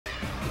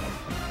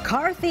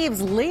Car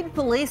thieves lead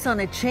police on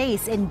a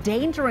chase,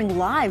 endangering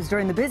lives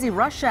during the busy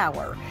rush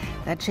hour.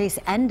 That chase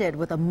ended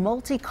with a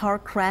multi-car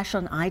crash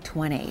on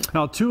I-20.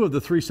 Now, 2 of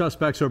the 3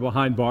 suspects are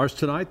behind bars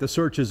tonight. The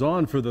search is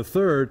on for the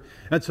 3rd.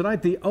 And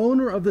tonight, the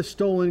owner of the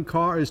stolen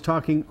car is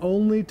talking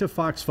only to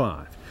Fox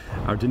 5.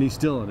 Our Denise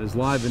Dillon is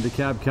live in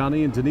DeKalb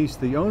County. And Denise,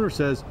 the owner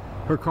says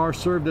her car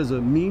served as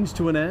a means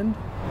to an end.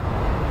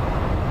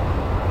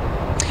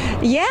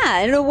 Yeah,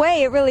 in a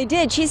way it really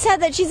did. She said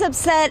that she's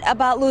upset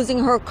about losing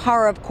her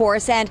car, of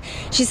course, and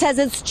she says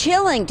it's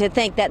chilling to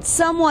think that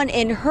someone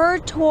in her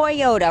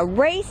Toyota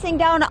racing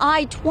down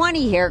I-20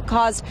 here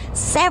caused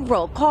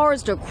several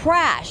cars to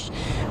crash.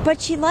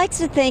 But she likes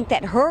to think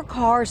that her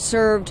car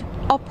served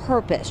a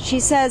purpose.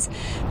 She says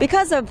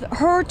because of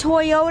her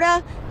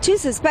Toyota, 2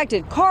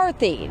 suspected car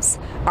thieves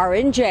are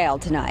in jail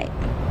tonight.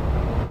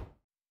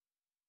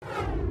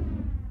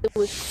 It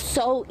was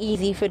so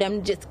easy for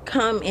them to just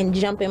come and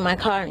jump in my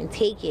car and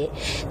take it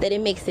that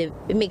it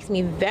makes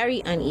me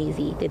very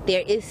uneasy that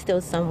there is still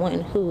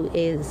someone who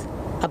is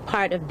a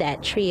part of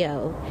that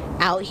trio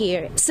out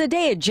here.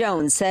 Sadea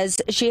Jones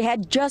says she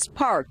had just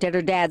parked at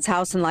her dad's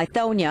house in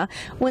Lithonia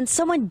when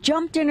someone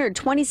jumped in her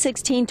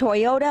 2016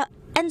 Toyota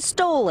and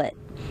stole it.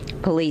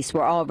 Police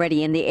were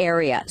already in the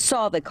area,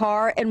 saw the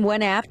car and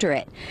went after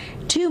it.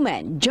 2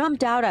 men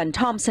jumped out on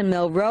Thompson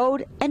Mill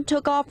Road and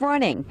took off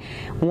running.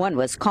 One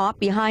was caught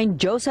behind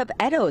Joseph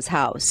Edo's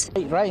house.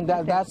 Right in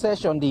that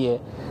section there,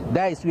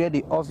 that is where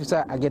the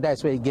officer, again,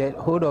 that's where he get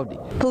hold of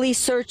it. Police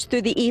searched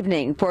through the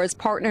evening for his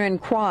partner in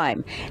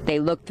crime. They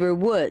looked through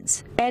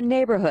woods and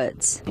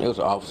neighborhoods. It was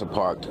an officer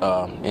parked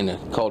in the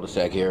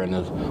cul-de-sac here, and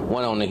there's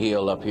one on the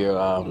hill up here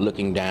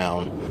looking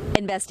down.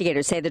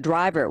 Investigators say the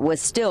driver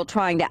was still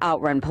trying to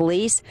outrun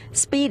police,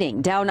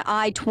 speeding down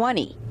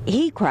I-20.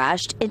 He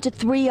crashed into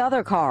 3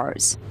 other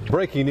cars.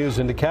 Breaking news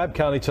in DeKalb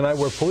County tonight,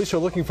 where police are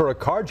looking for a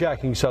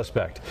carjacking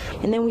suspect.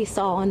 And then we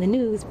saw on the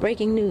news,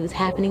 breaking news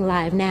happening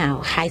live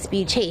now,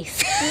 high-speed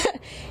chase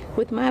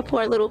with my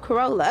poor little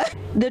Corolla.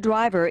 The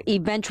driver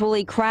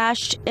eventually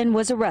crashed and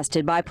was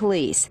arrested by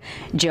police.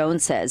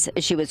 Jones says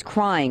she was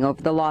crying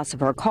over the loss of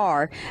her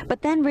car,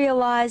 but then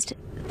realized,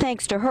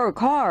 thanks to her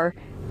car,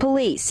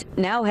 police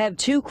now have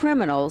 2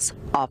 criminals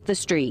off the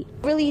street.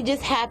 Really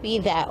just happy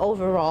that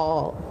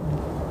overall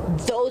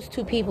those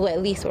 2 people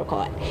at least were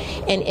caught.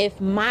 And if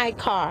my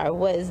car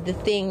was the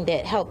thing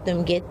that helped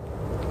them get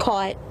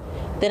caught,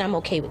 then I'm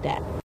okay with that.